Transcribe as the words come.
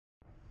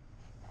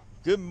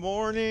Good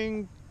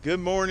morning,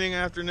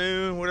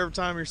 afternoon, whatever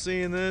time you're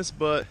seeing this,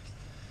 but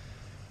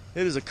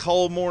it is a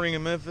cold morning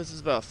in Memphis.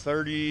 It's about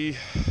 30, I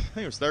think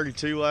it was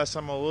 32 last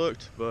time I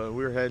looked, but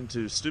we were heading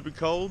to Stupid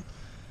Cold,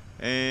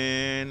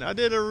 and I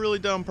did a really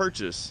dumb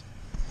purchase.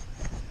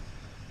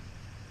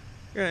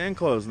 We're gonna end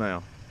close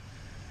now,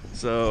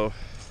 so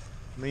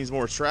it means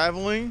more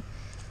traveling,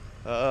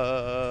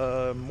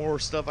 more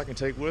stuff I can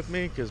take with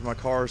me because my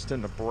cars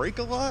tend to break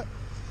a lot,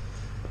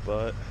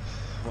 but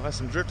we'll have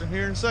some drifting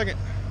here in a second.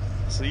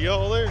 See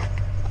y'all there.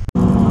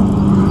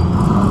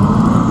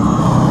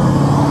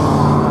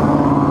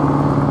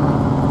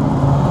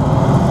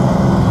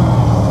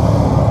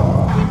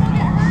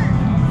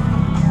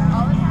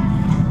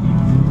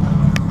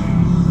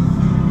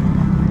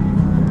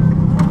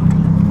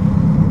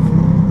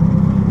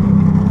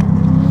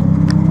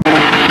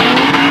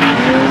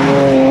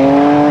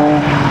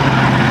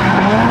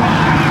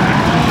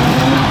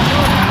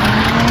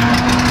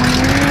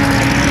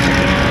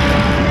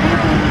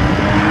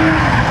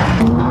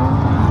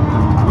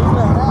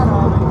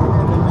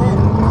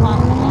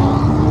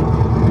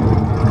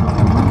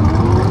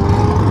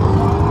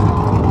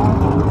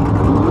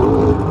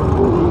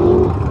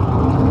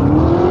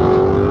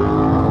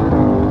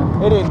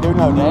 It didn't do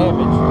no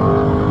damage.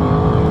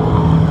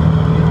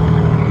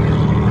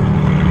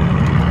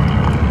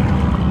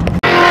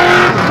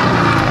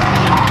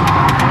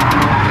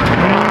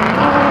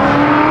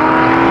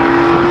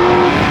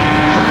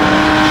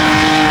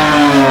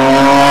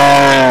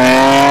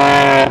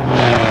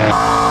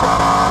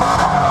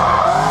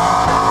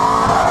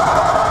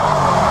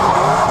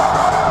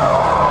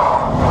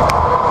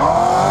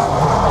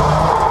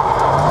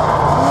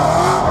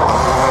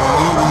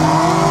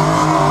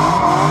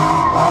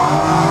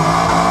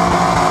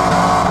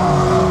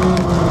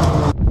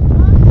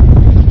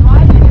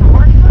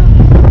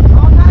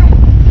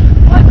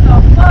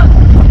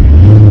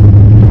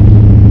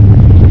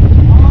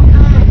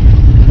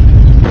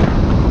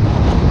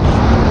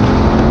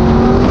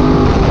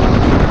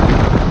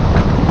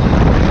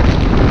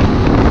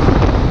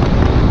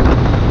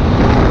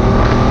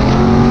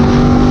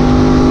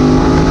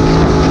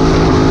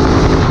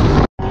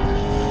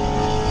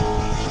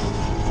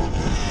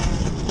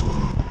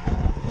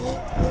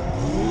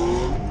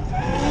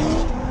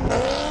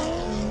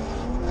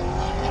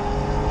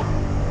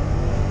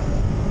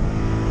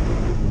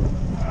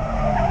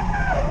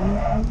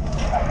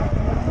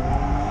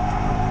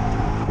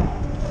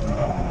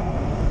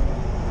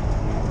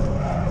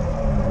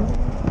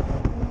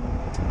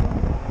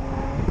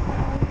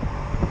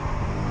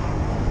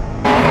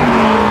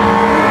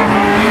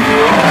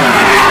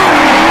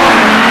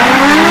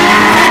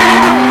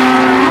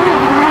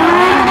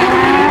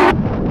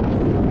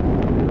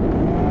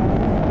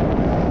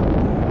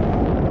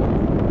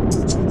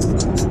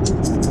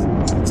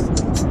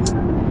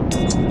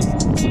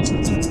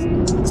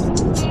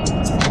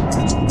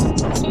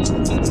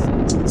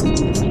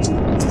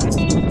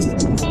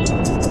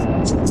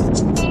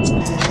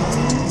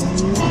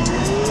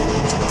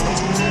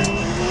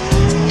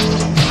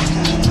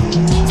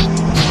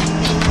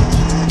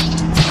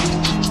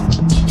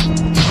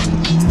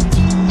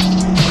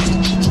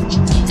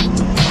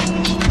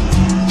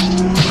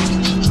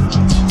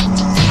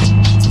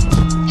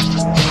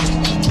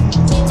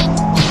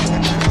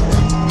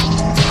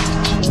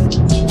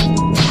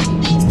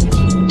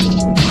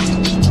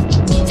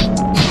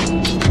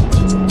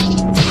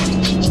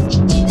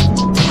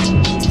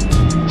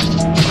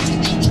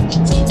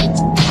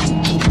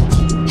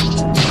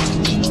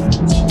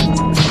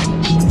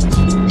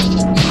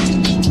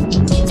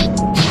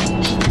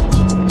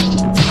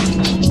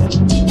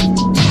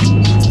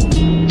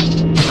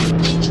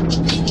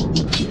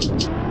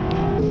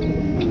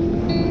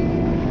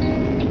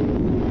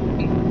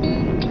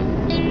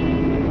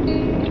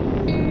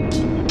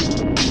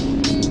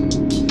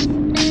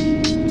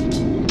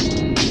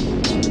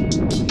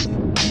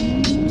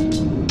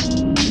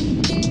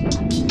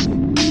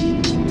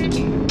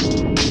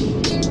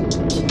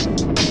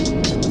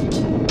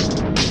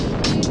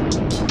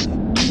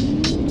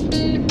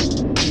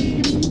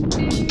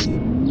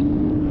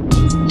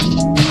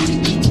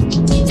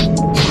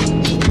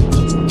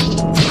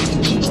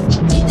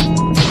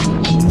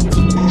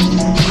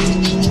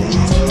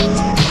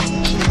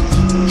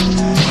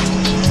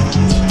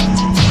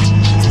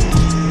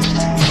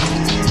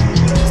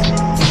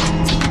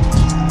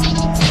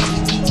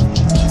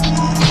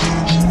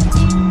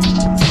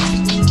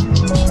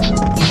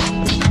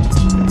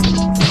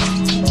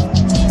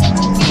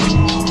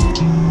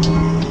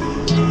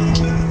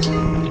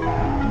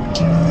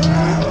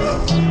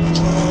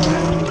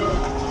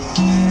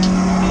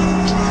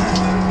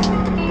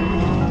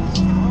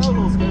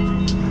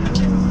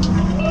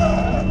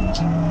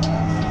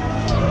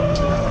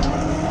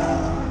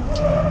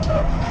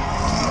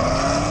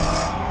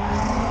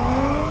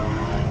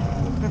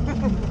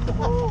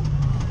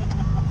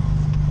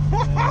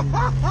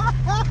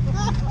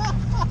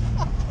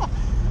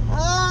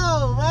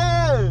 Oh,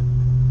 man!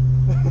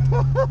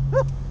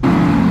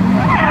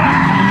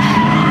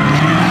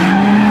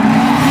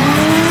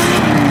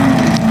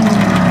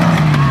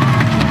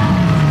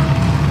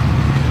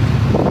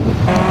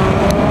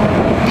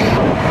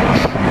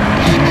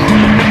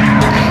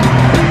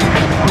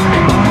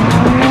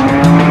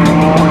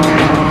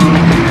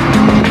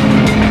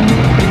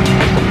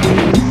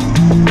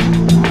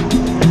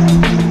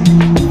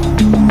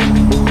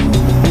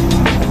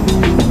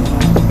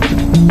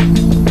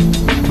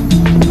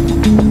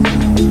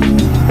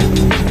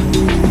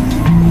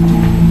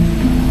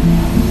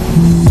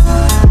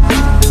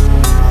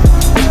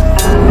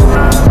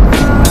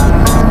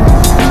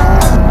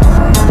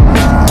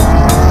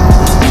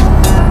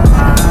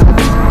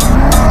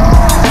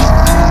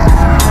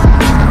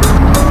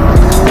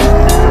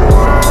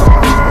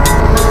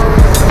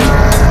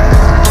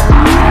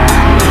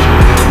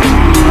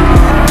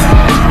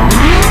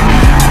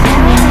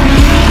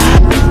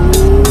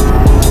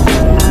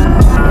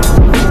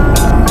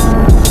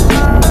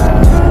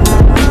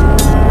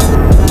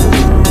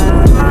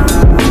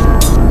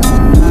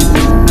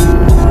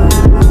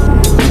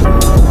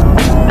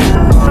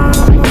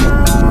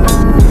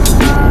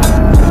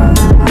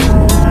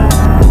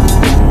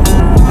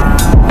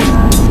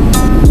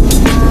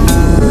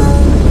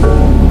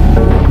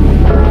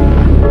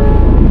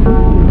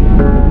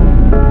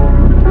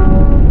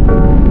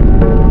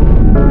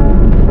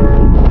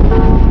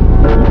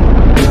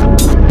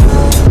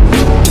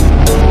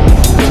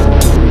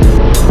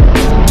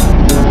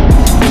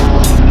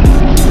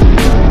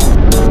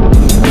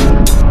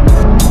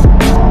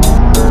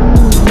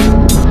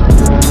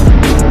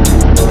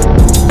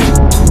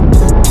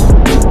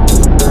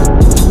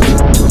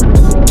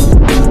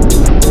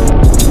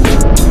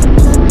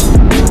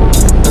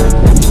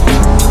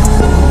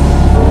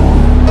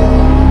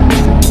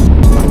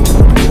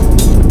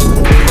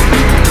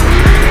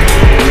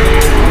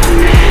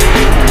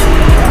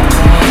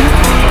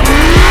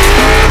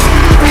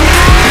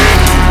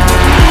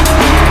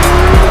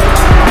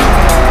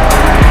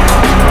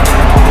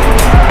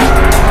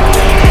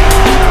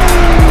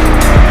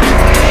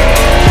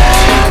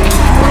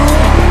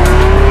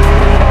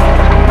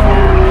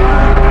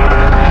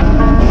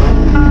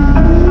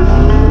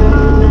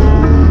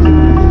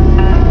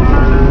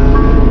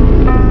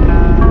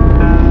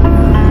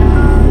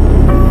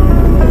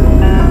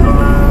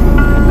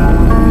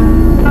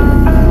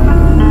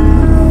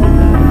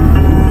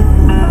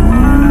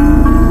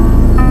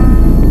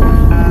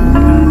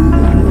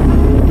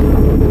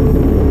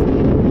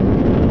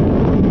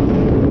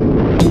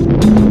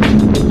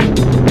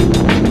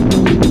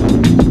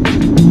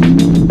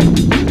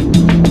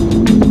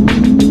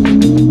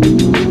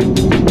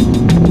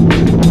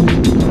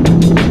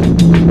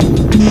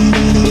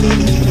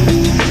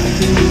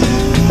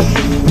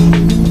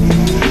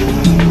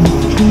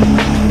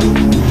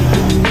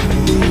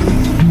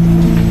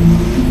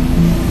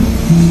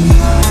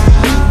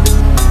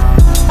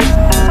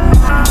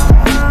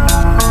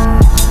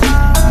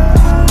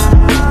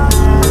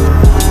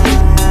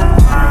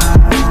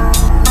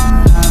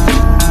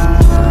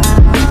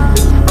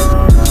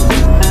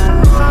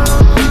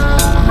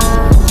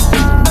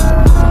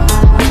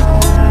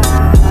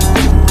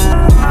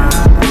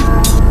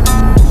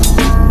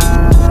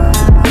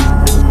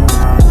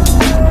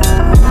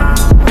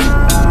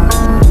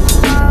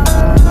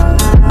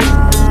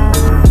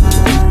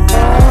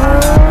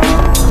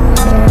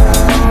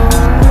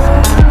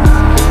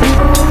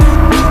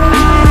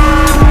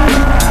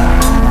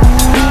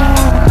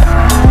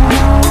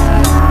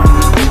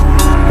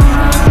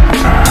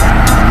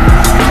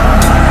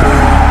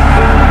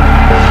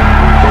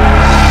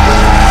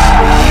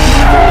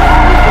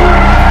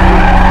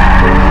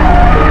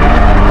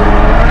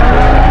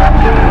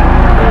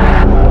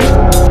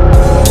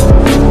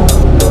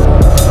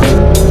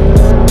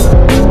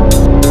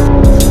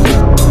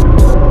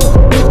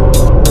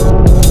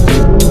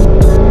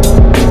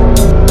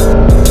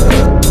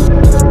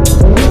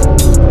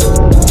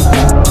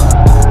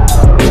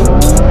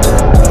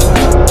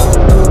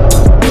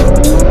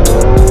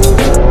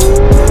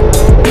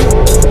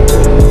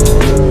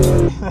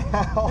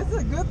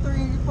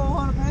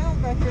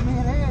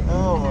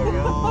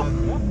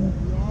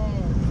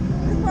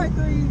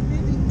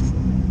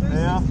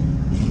 now.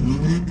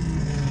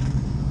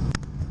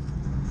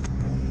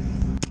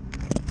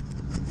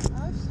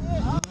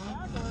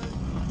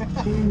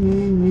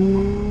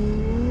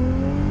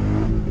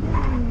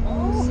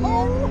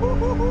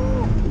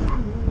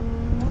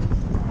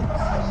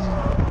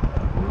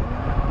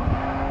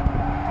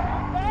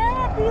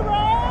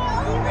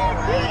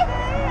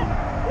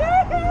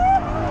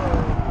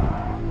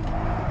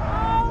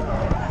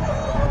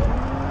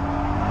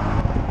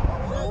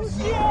 Oh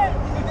shit.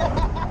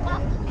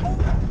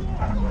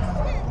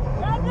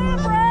 Oh, that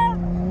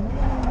worked.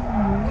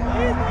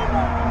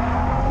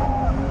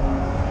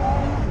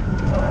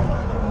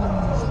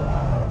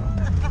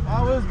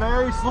 That was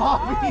very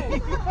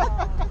sloppy.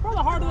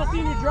 Probably harder than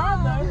seeing you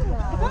drive though.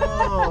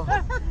 Oh.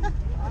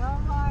 Oh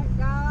my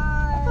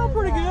god. Felt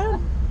pretty good.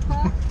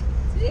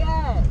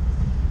 Shit.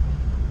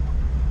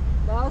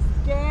 That's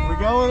scary. We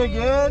going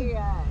again?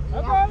 Yeah.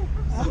 Okay.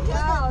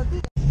 Yeah.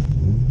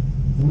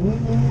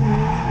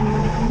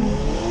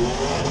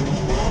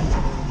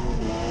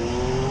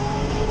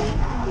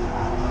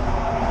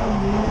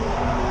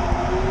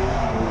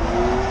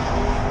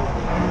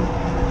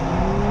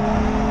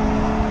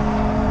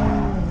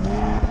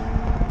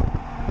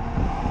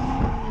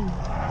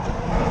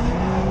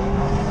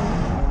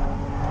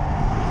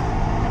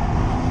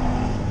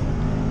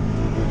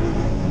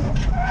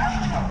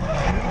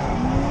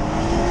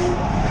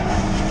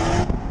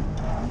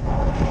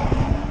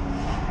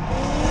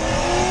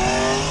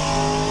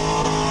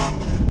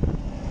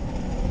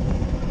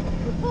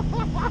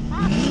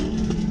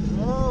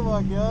 Oh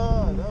my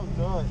god, that was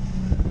nuts.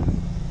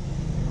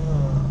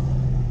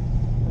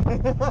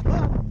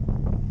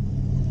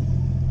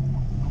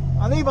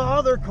 I need my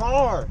other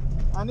car.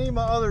 I need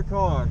my other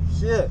car.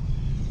 Shit.